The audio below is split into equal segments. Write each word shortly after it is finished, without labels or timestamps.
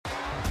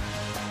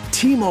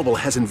T-Mobile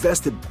has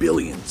invested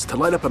billions to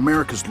light up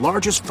America's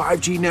largest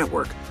 5G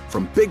network,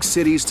 from big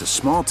cities to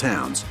small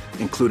towns,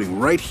 including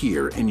right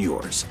here in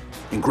yours.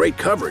 And great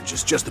coverage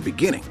is just the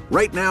beginning.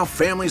 Right now,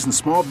 families and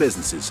small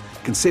businesses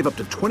can save up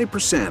to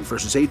 20%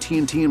 versus AT&T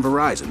and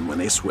Verizon when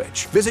they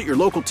switch. Visit your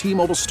local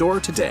T-Mobile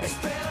store today.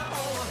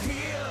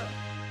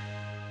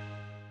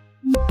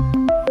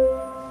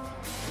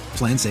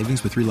 Plan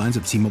savings with 3 lines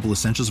of T-Mobile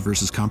Essentials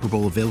versus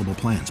comparable available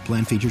plans.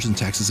 Plan features and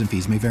taxes and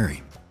fees may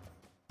vary.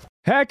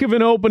 Heck of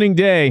an opening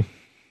day,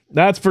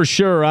 that's for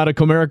sure, out of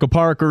Comerica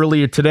Park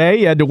earlier today.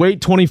 You had to wait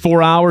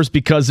 24 hours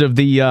because of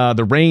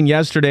the rain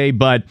yesterday,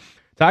 but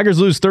Tigers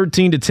lose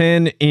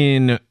 13-10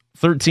 in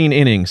 13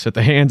 innings at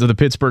the hands of the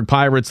Pittsburgh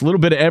Pirates. A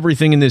little bit of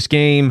everything in this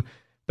game.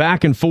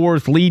 Back and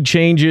forth, lead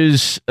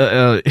changes,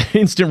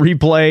 instant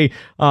replay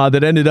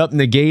that ended up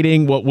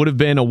negating what would have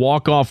been a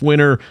walk-off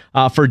winner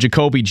for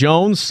Jacoby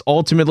Jones.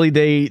 Ultimately,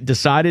 they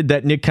decided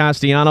that Nick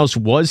Castellanos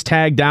was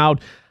tagged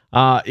out,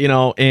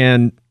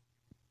 and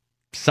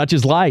such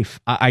is life,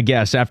 I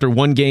guess, after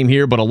one game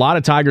here. But a lot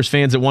of Tigers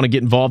fans that want to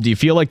get involved. Do you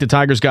feel like the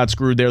Tigers got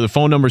screwed there? The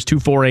phone number is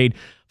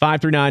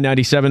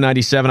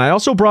 248-539-9797. I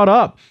also brought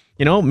up,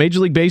 Major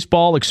League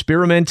Baseball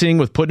experimenting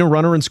with putting a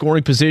runner in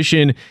scoring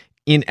position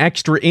in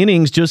extra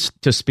innings just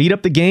to speed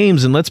up the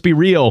games. And let's be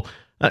real,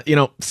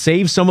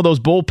 save some of those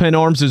bullpen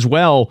arms as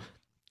well.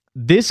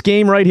 This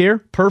game right here,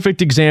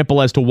 perfect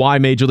example as to why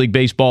Major League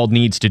Baseball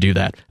needs to do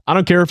that. I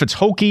don't care if it's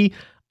hokey.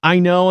 I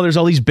know there's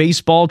all these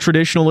baseball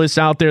traditionalists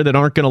out there that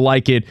aren't going to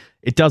like it.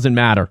 It doesn't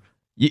matter.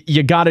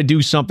 You got to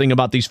do something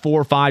about these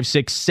 4, 5,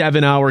 6,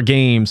 7-hour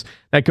games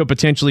that could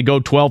potentially go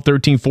 12,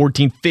 13,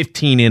 14,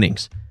 15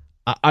 innings.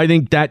 I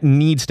think that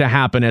needs to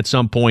happen at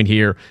some point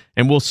here,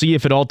 and we'll see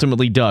if it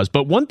ultimately does.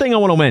 But one thing I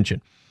want to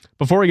mention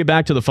before we get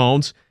back to the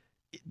phones,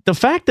 the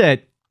fact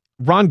that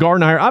Ron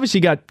Gardenhire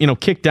obviously got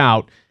kicked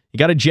out. He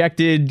got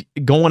ejected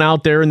going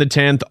out there in the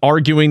 10th,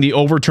 arguing the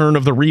overturn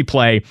of the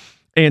replay,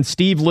 and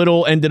Steve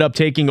Little ended up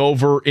taking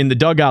over in the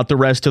dugout the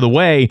rest of the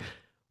way.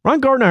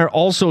 Ron Gardenhire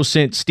also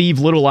sent Steve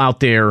Little out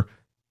there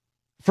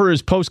for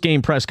his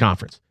post-game press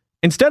conference.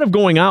 Instead of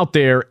going out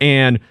there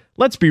and,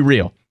 let's be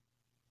real,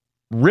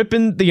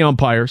 ripping the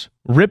umpires,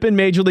 ripping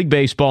Major League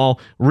Baseball,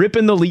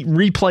 ripping the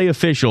replay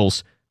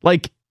officials,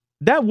 like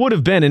that would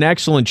have been an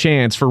excellent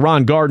chance for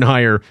Ron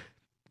Gardenhire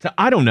to,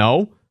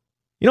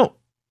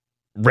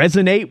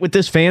 resonate with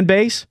this fan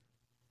base.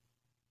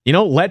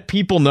 Let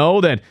people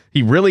know that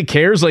he really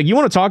cares. Like, you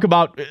want to talk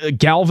about a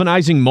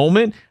galvanizing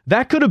moment?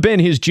 That could have been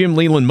his Jim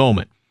Leyland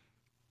moment.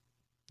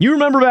 You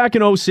remember back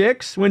in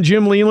 2006 when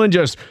Jim Leyland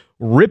just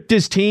ripped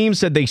his team,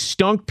 said they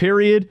stunk,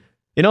 period?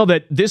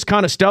 That this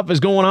kind of stuff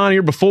is going on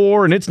here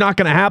before, and it's not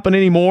going to happen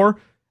anymore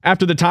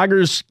after the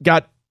Tigers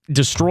got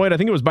destroyed. I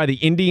think it was by the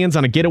Indians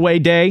on a getaway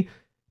day.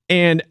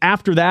 And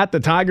after that, the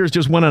Tigers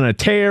just went on a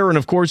tear. And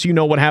of course,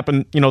 what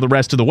happened, the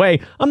rest of the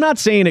way. I'm not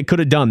saying it could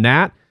have done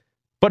that,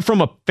 but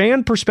from a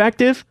fan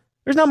perspective,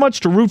 there's not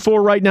much to root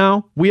for right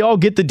now. We all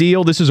get the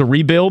deal. This is a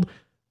rebuild.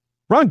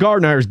 Ron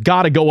Gardenhire's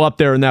got to go up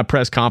there in that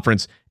press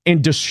conference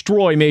and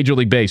destroy Major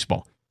League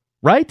Baseball,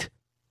 right?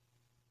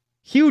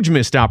 Huge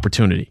missed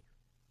opportunity.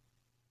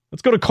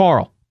 Let's go to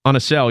Carl on a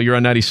cell. You're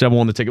on 97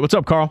 on the ticket. What's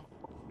up, Carl?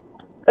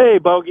 Hey,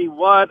 Bogey.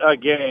 What a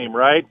game,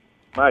 right?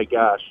 My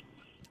gosh.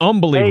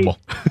 Unbelievable.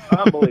 Hey,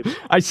 unbelievable.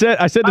 I said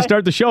to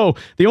start the show,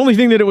 the only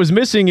thing that it was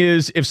missing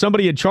is if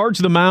somebody had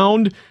charged the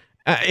mound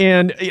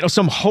and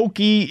some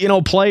hokey,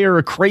 player,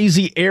 a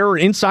crazy error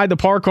inside the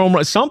park home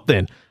run,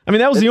 something. I mean,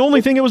 that was the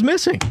only thing it was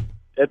missing.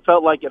 It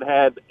felt like it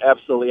had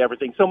absolutely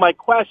everything. So my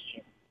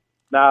question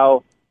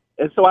now,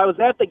 and so I was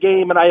at the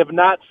game and I have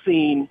not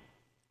seen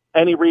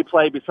any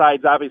replay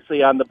besides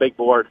obviously on the big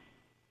board.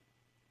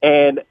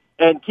 And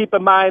keep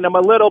in mind, I'm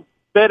a little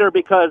bitter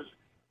because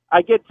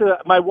I get to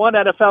my one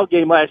NFL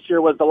game last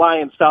year was the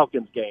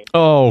Lions-Falcons game.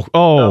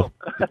 Oh.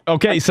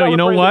 Okay, so you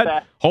know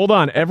what? Hold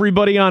on.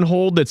 Everybody on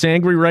hold that's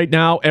angry right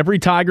now, every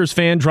Tigers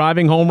fan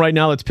driving home right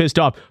now that's pissed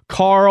off,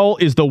 Carl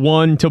is the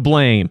one to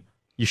blame.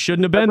 You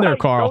shouldn't have been there,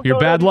 Carl. You're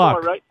bad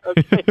luck. Right?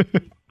 Okay.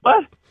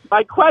 But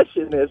my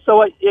question is,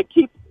 so I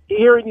keep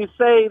hearing you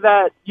say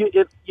that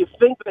you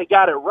think they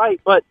got it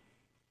right, but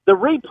the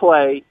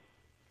replay,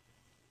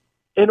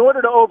 in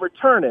order to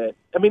overturn it,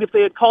 I mean, if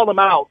they had called him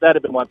out, that would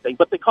have been one thing,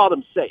 but they called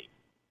him safe.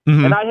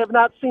 Mm-hmm. And I have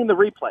not seen the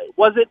replay.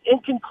 Was it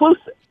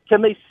inconclusive?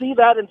 Can they see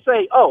that and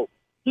say, oh,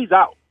 he's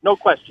out, no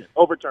question,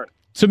 overturn it?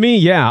 To me,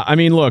 yeah. I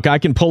mean, look, I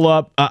can pull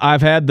up.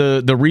 I've had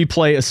the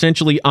replay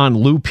essentially on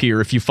loop here.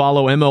 If you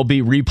follow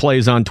MLB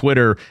Replays on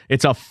Twitter,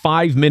 it's a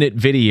 5-minute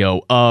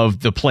video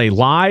of the play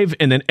live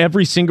and then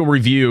every single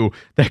review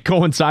that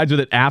coincides with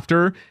it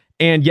after.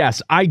 And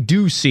yes, I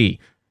do see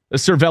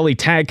Cervelli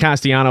tag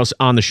Castellanos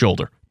on the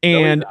shoulder.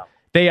 And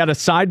they had a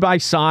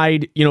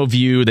side-by-side,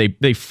 view.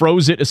 They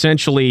froze it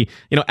essentially,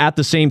 at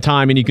the same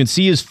time. And you can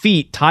see his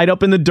feet tied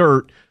up in the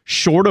dirt,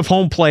 short of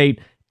home plate.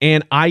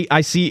 And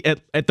I see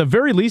at the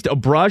very least a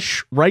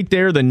brush right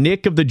there, the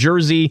nick of the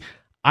jersey.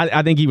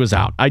 I think he was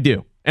out. I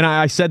do. And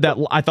I said that.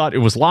 I thought it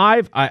was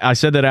live. I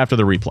said that after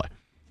the replay.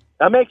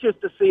 I'm anxious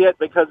to see it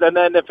because, and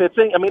then if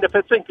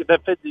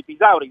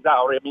he's out, he's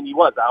out. I mean, he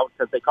was out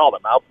because they called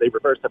him out. They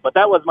reversed it. But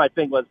that was my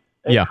thing was,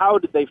 how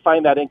did they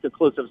find that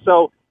inconclusive?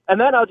 So, and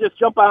then I'll just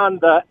jump on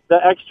the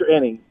extra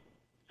innings.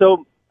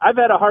 So I've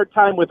had a hard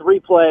time with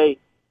replay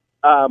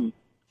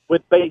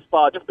with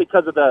baseball just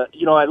because of I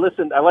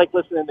like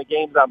listening to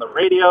games on the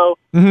radio.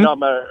 Mm-hmm. You know,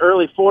 I'm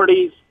early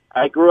 40s.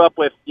 I grew up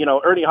with,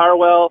 Ernie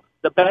Harwell,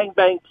 the bang,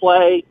 bang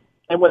play.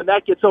 And when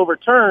that gets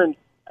overturned,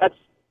 that's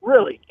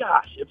really,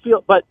 it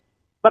feels, but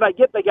I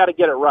get they got to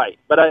get it right.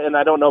 And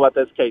I don't know about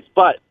this case.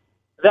 But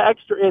the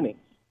extra innings,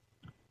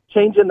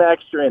 changing the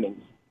extra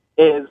innings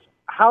is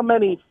how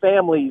many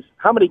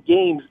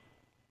games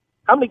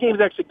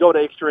actually go to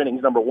extra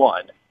innings, number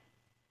one.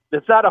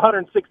 It's not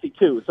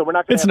 162, so we're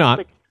not going to have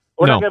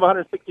we're not going to have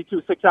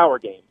 162 6-hour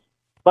games.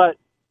 But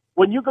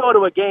when you go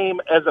to a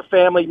game as a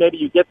family, maybe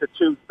you get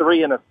to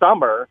 2-3 in a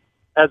summer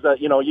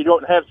you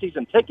don't have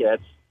season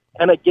tickets,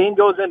 and a game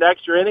goes into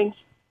extra innings,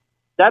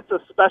 that's a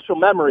special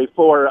memory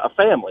for a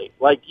family.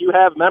 Like, you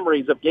have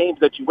memories of games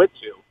that you went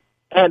to.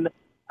 And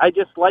I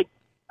just like,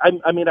 I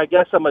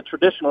guess I'm a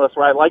traditionalist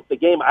where I like the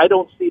game. I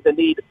don't see the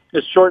need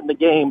to shorten the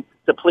game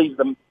to please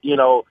them,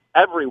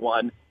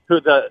 everyone.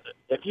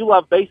 If you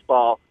love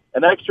baseball,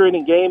 an extra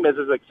inning game is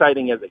as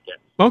exciting as it gets.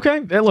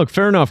 Okay. Hey, look,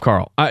 fair enough,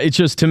 Carl. It's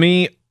just, to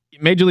me,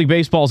 Major League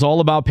Baseball is all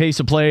about pace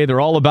of play.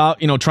 They're all about,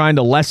 trying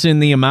to lessen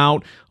the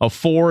amount of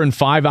 4 and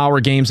 5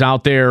 hour games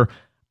out there.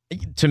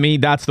 To me,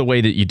 that's the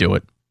way that you do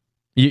it.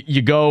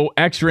 You go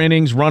extra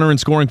innings, runner in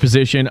scoring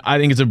position. I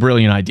think it's a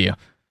brilliant idea.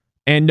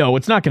 And no,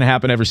 it's not going to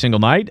happen every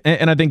single night,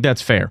 and I think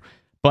that's fair.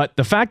 But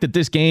the fact that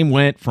this game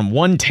went from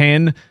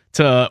 110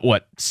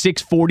 to,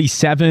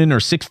 647 or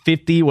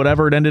 650,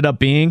 whatever it ended up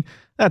being,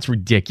 that's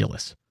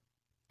ridiculous.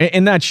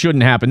 And that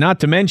shouldn't happen. Not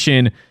to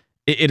mention,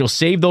 it'll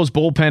save those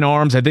bullpen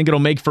arms. I think it'll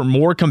make for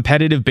more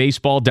competitive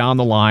baseball down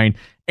the line.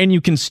 And you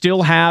can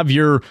still have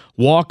your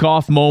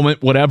walk-off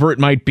moment, whatever it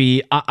might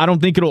be. I don't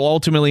think it'll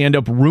ultimately end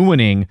up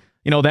ruining,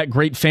 that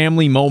great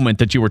family moment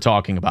that you were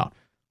talking about.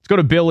 Let's go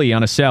to Billy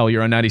on a cell.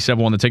 You're on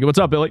 97.1 The Ticket. What's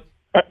up, Billy?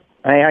 Hey,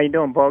 how you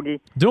doing, Bogey?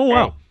 Doing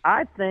well. Hey,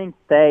 I think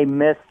they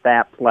missed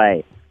that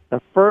play.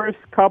 The first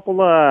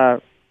couple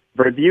of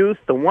reviews,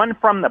 the one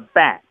from the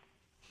back,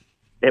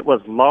 it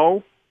was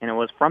low, and it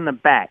was from the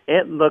back.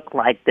 It looked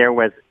like there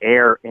was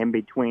air in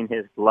between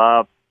his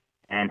glove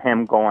and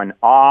him going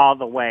all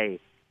the way.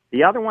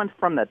 The other ones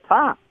from the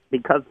top,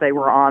 because they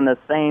were on the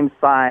same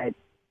side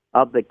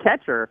of the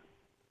catcher,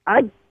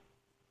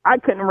 I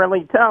couldn't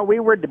really tell. We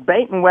were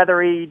debating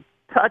whether he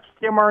touched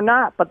him or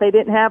not, but they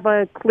didn't have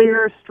a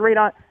clear straight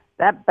on.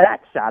 That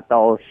back shot,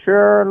 though,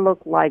 sure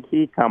looked like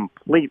he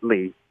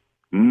completely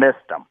missed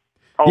him.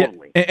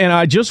 Totally. Yeah, and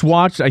I just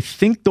watched, I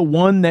think, the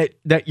one that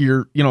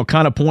you're,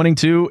 kind of pointing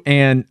to.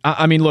 And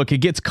I mean, look, it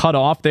gets cut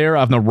off there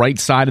on the right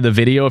side of the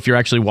video if you're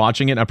actually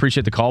watching it. I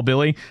appreciate the call,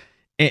 Billy.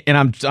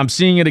 And I'm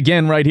seeing it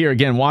again right here.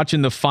 Again,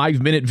 watching the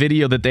 5-minute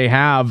video that they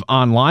have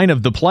online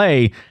of the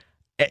play.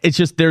 It's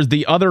just, there's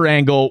the other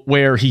angle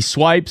where he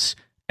swipes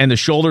and the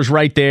shoulder's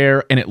right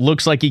there and it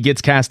looks like he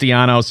gets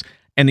Castellanos.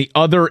 And the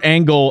other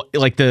angle,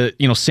 like the,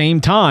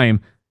 same time,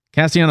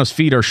 Castellanos'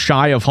 feet are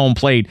shy of home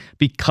plate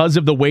because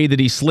of the way that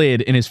he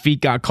slid and his feet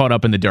got caught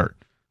up in the dirt.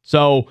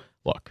 So,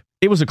 look,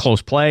 it was a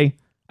close play.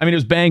 I mean, it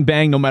was bang,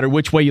 bang, no matter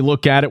which way you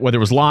look at it, whether it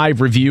was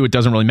live, review, it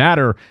doesn't really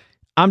matter.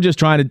 I'm just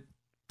trying to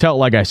tell it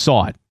like I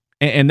saw it.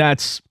 And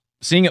that's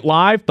seeing it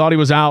live, thought he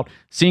was out.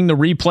 Seeing the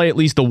replay, at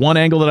least the one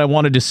angle that I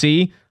wanted to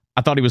see,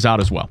 I thought he was out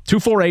as well.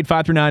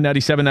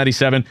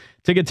 248-539-9797.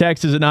 Ticket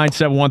text is at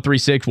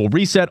 97136. We'll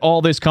reset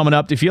all this coming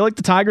up. Do you feel like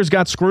the Tigers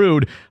got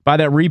screwed by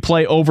that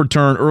replay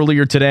overturn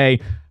earlier today?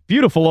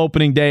 Beautiful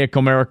opening day at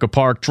Comerica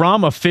Park.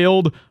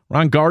 Drama-filled.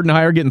 Ron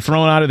Gardenhire getting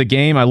thrown out of the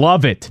game. I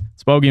love it.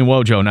 It's Bogey and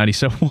Wojo,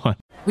 97.1.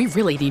 We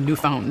really need new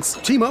phones.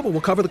 T-Mobile will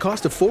cover the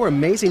cost of 4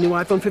 amazing new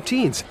iPhone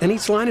 15s, and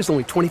each line is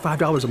only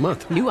 $25 a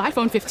month. New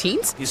iPhone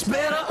 15s? It's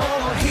better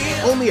over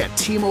here. Only at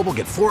T-Mobile,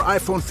 get 4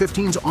 iPhone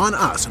 15s on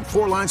us and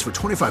 4 lines for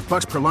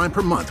 $25 per line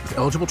per month with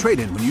eligible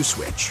trade-in when you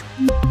switch.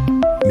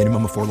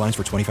 Minimum of 4 lines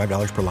for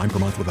 $25 per line per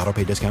month with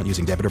autopay discount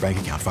using debit or bank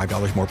account.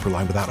 $5 more per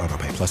line without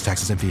autopay, plus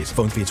taxes and fees.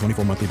 Phone fee at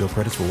 24 monthly bill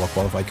credits for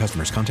well-qualified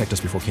customers. Contact us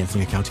before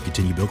canceling account to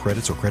continue bill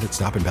credits or credit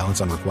stop and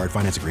balance on required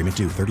finance agreement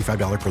due.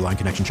 $35 per line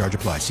connection charge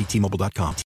applies. See T-Mobile.com.